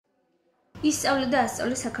ისწავლე და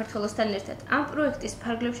ასწავლე საქართველოსთან ერთად. ამ პროექტის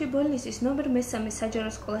ფარგლებში ბოლნისის ნომერ 3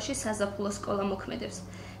 საჯარო სკოლაში საზაფხულო სკოლა მოქმედებს,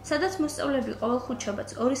 სადაც მოსწავლეები ყოველ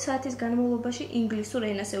ხუთშაბათს 2 საათის განმავლობაში ინგლისურ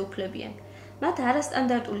ენას ეუფლებიან. მათ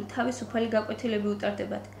არასტანდარტული თავისუფალი გაკვეთილები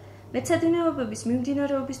უტარდებათ. მეცადინეობების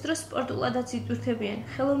მიმდინარეობის დროს სპორტულადაც იტვირთებიან,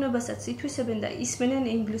 ხელოვნებასაც ითვისებენ და ისმენენ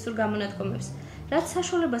ინგლისურ გამონათქვამებს, რაც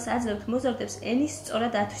საშუალებას აძლევთ მოზარდებს ენის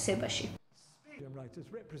სწორად ათვისებაში.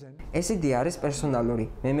 ეს იდეა არის პერსონალური,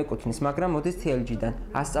 მე მეკუთვნის, მაგრამ მოდის TLG-დან.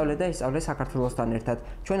 ასწავლე და ისწავლე საქართველოსთან ერთად.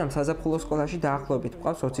 ჩვენ ამ საზაფხულო სკოლაში დაახლოებით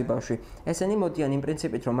გვყავს 20 ბავშვი. ესენი მოდიან იმ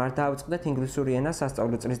პრინციპით, რომ არ დაავწყდეთ ინგლისური ენა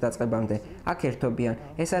სასწავლო წლის დაწყებამდე. აქ ერთობიან.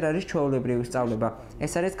 ეს არ არის ჩვეულებრივი სწავლება.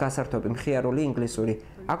 ეს არის გასართობი, მხიარული ინგლისური.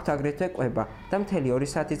 აქვთ აგრეთვე კვება და მთელი 2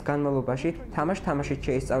 საათის განმავლობაში თამაშით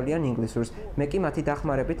შეისწავლიან ინგლისურს. მე კი მათი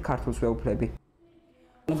დახმარებით ქართულს ვეუფლები.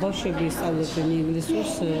 ბავშვები სწავლობენ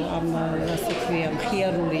ინგლისურს, ამ ასე ქვია,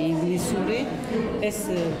 მხიარული ინგლისური. ეს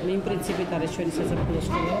იმ პრინციპით არის ჩვენი საზაფხულო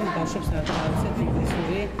სკოლა, რომ ბავშვებს არ დაავსეთ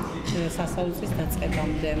ინგლისური სასწავლო წლის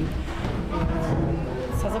დაწყებამდე.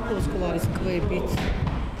 საზაფხულო სკოლა არის კვებით.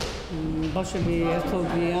 ბავშვები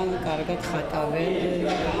ერთობიან, კარგად ხატავენ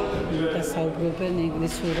და საუბრობენ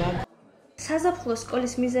ინგლისურად. საზაფხულო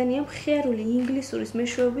სკოლის მიზანია მხიარული ინგლისურის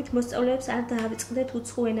მეშვეობით მოსწავლეებს არ დაავიწყდეთ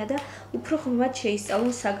უცხო ენა და უფრო ღრმად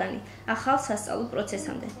შეისწავლონ საგანი ახალ სასწავლო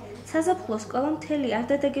პროცესამდე. საზაფხულო სკოლა მთელი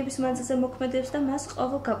არდადეგების მანძილზე მოქმედებს და მას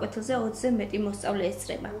ყოველ გაკვეთილზე 20-ზე მეტი მოსწავლე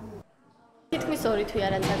ესწრება. თითქმის 2 თვე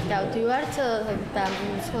არანაირად დავდივართ და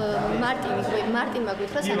მარტინმა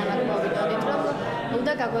გითხრა სანამ არ მოვიდოდით, რომ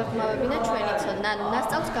უნდა გაგვეხმარებინა ჩვენი ცოდნა, ანუ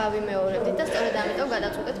ნასწავლს გავიმეორებდით და სწორედ ამიტომ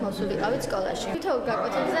გადავწყვეტეთ მოსულიყავით სკოლაში. თითოეულ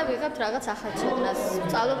გაკვეთილზე ვიღებთ რაღაც ახალ ცოდნას,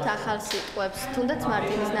 ვსწავლობთ ახალ სიტყვებს, თუნდაც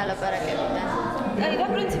მარტინის ნალაპარაკებიდან. რა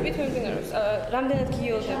პრინციპით მიმდინარეობს? რამდენად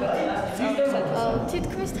გიოლდებათ სწავლისათვის?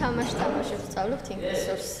 თითქმის თამაშებს ვსწავლობთ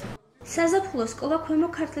ინგლისურს. საზაფხულო სკოლა ქვემო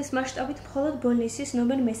ქართლის მასშტაბით მხოლოდ ბოლნისის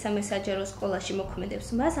ნომერ 3 საჯარო სკოლაში მოქმედებს.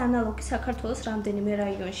 მას ანალოგი საქართველოს რამდენიმე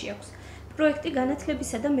რაიონში აქვს. პროექტი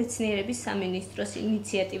განათლებისა და მეცნიერების სამინისტროს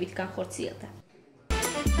ინიციატივით განხორციელდა.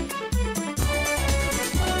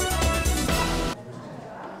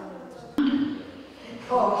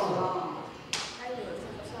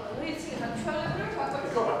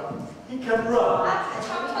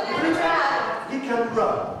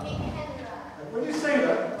 When you say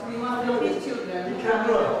that, his children, he can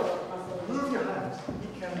run. Move your hands. He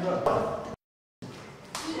can run.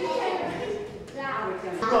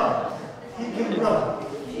 Run. He can run.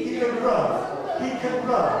 He can run. He can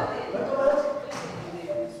run. Remember that?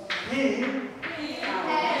 He can. Okay. He can't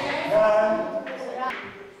run.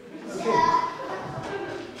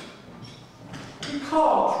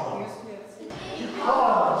 He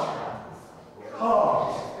can't.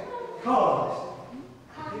 Can't.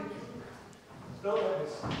 Spell like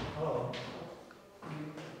this. Oh.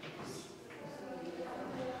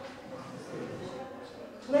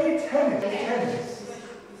 Play tennis.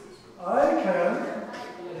 I can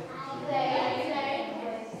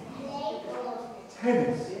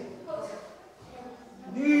tennis.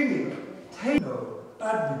 Kneeling. Tango.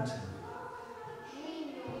 Badminton.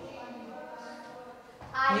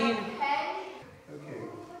 Okay.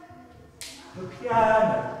 The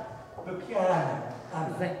piano. The piano. I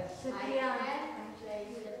can play the piano.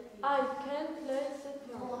 I can't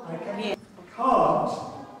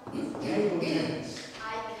table tennis.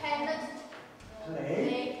 I cannot Play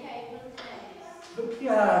table tennis. the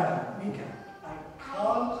piano. Mika. I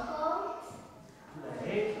can't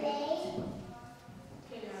play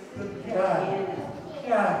the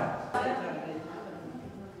piano.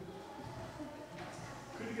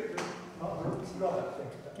 Could you get the right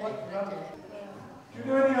thing? Do you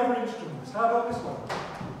know any other instruments? How about this one?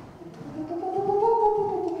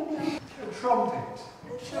 The trumpet.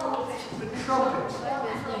 The trumpet.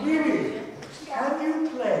 Really? Can you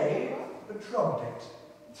play the trumpet?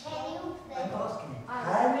 I'm asking you.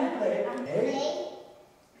 Can you play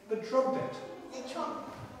the trumpet?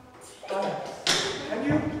 Can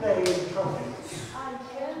you play the trumpet? I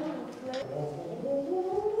can play.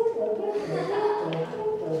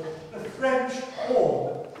 The French horn.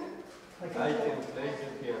 I can play the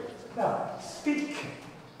piano. Now, speak.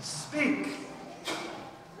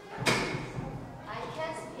 I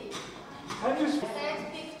can speak. Can you speak? Can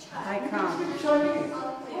speak Chinese. I can't. Speak Chinese?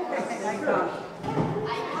 I can't.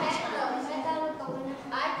 I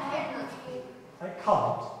cannot speak. I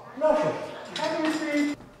can't. Russia. Can you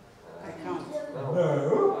speak? I can't. No.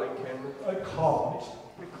 I cannot. I can't.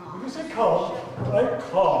 When you say can't, I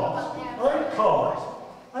can't.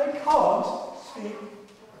 I can't speak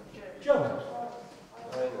German.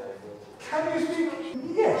 Can you speak?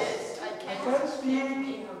 Yes. I can speak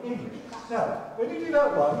English. Now, when you do that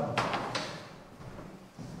one,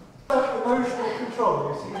 emotional control,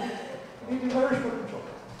 you see. You need emotional control.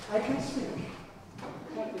 I can speak.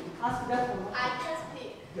 Ask that one. I can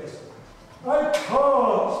speak. Yes. I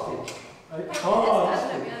can't speak. I can't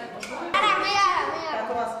speak.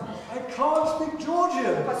 I can't speak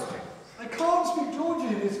Georgian. I can't speak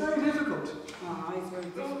Georgian. It's very difficult. It's very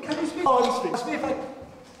difficult. Can you speak? Oh, I speak. Ask me if I.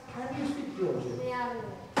 Can you speak Georgian? Yes,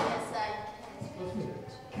 I can.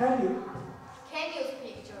 Can you? Can you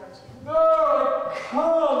speak Georgian? No, I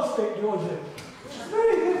can't speak Georgian. It's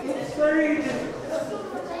very difficult. It's very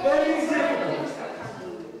difficult. Very difficult.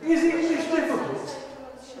 Is English difficult?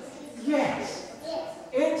 Yes.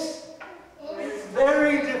 It's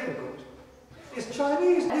very difficult. Is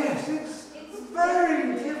Chinese? Yes, it's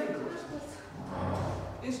very difficult.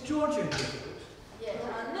 Is Georgian difficult? Yes.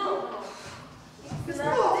 It's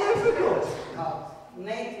not difficult.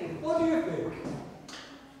 Native. What do you think?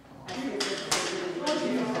 What do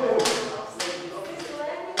you think?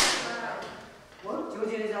 What?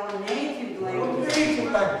 Georgian is our native language.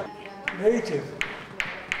 Native language. Native.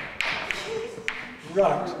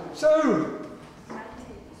 Right. So,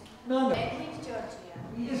 Nana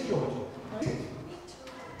is Georgian.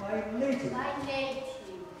 My native. My native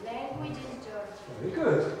language is Georgian. Very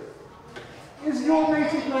good. Is your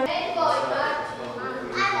native language?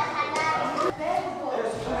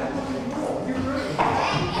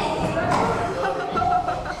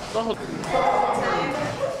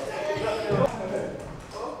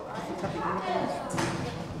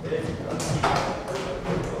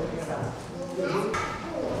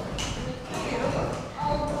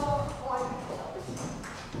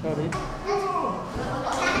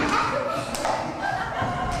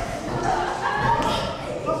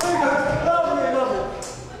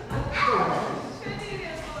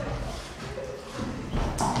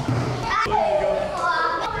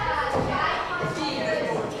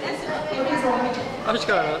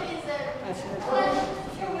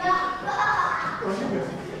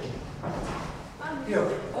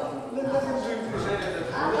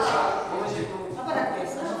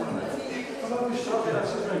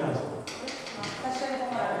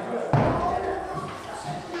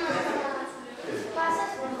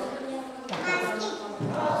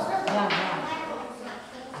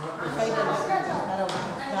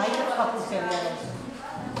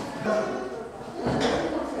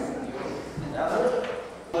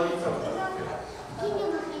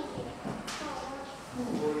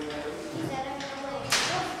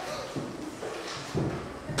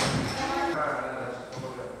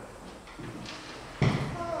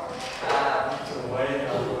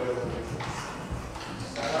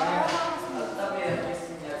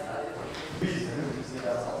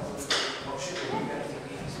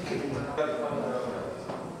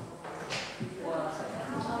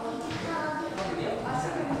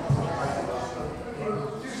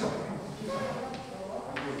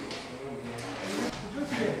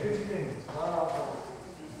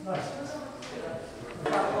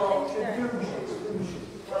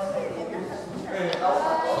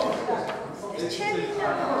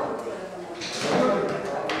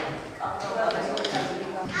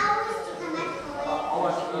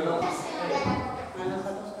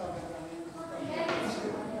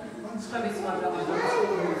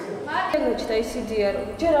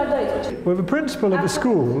 Well, the principle of the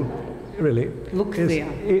school, really, is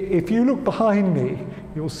if you look behind me,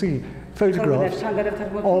 you'll see photographs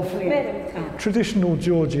of traditional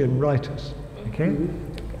Georgian writers. Okay?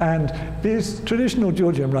 And these traditional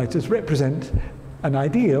Georgian writers represent an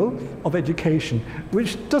ideal of education,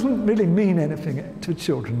 which doesn't really mean anything to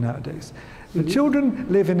children nowadays. The children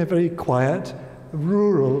live in a very quiet,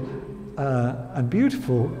 rural, and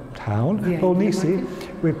beautiful town, Bolnisi,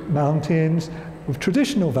 with mountains, with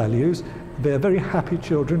traditional values. They're very happy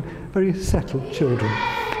children, very settled children.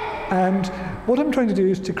 And what I'm trying to do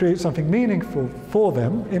is to create something meaningful for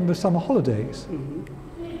them in the summer holidays.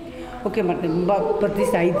 Okay, Martin, but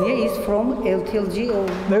this idea is from LTLG or?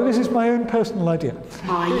 No, this is my own personal idea.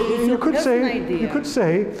 You could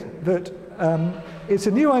say that it's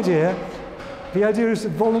a new idea. The idea is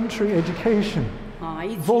voluntary education.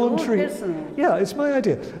 It's voluntary. your personal. Yeah, it's my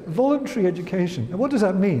idea. Voluntary education. And what does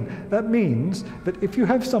that mean? That means that if you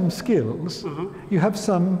have some skills, you have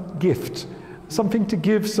some gift, something to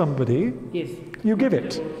give somebody. Yes. You give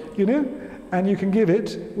it, you know, and you can give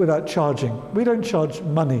it without charging. We don't charge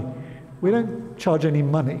money. We don't charge any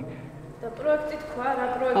money.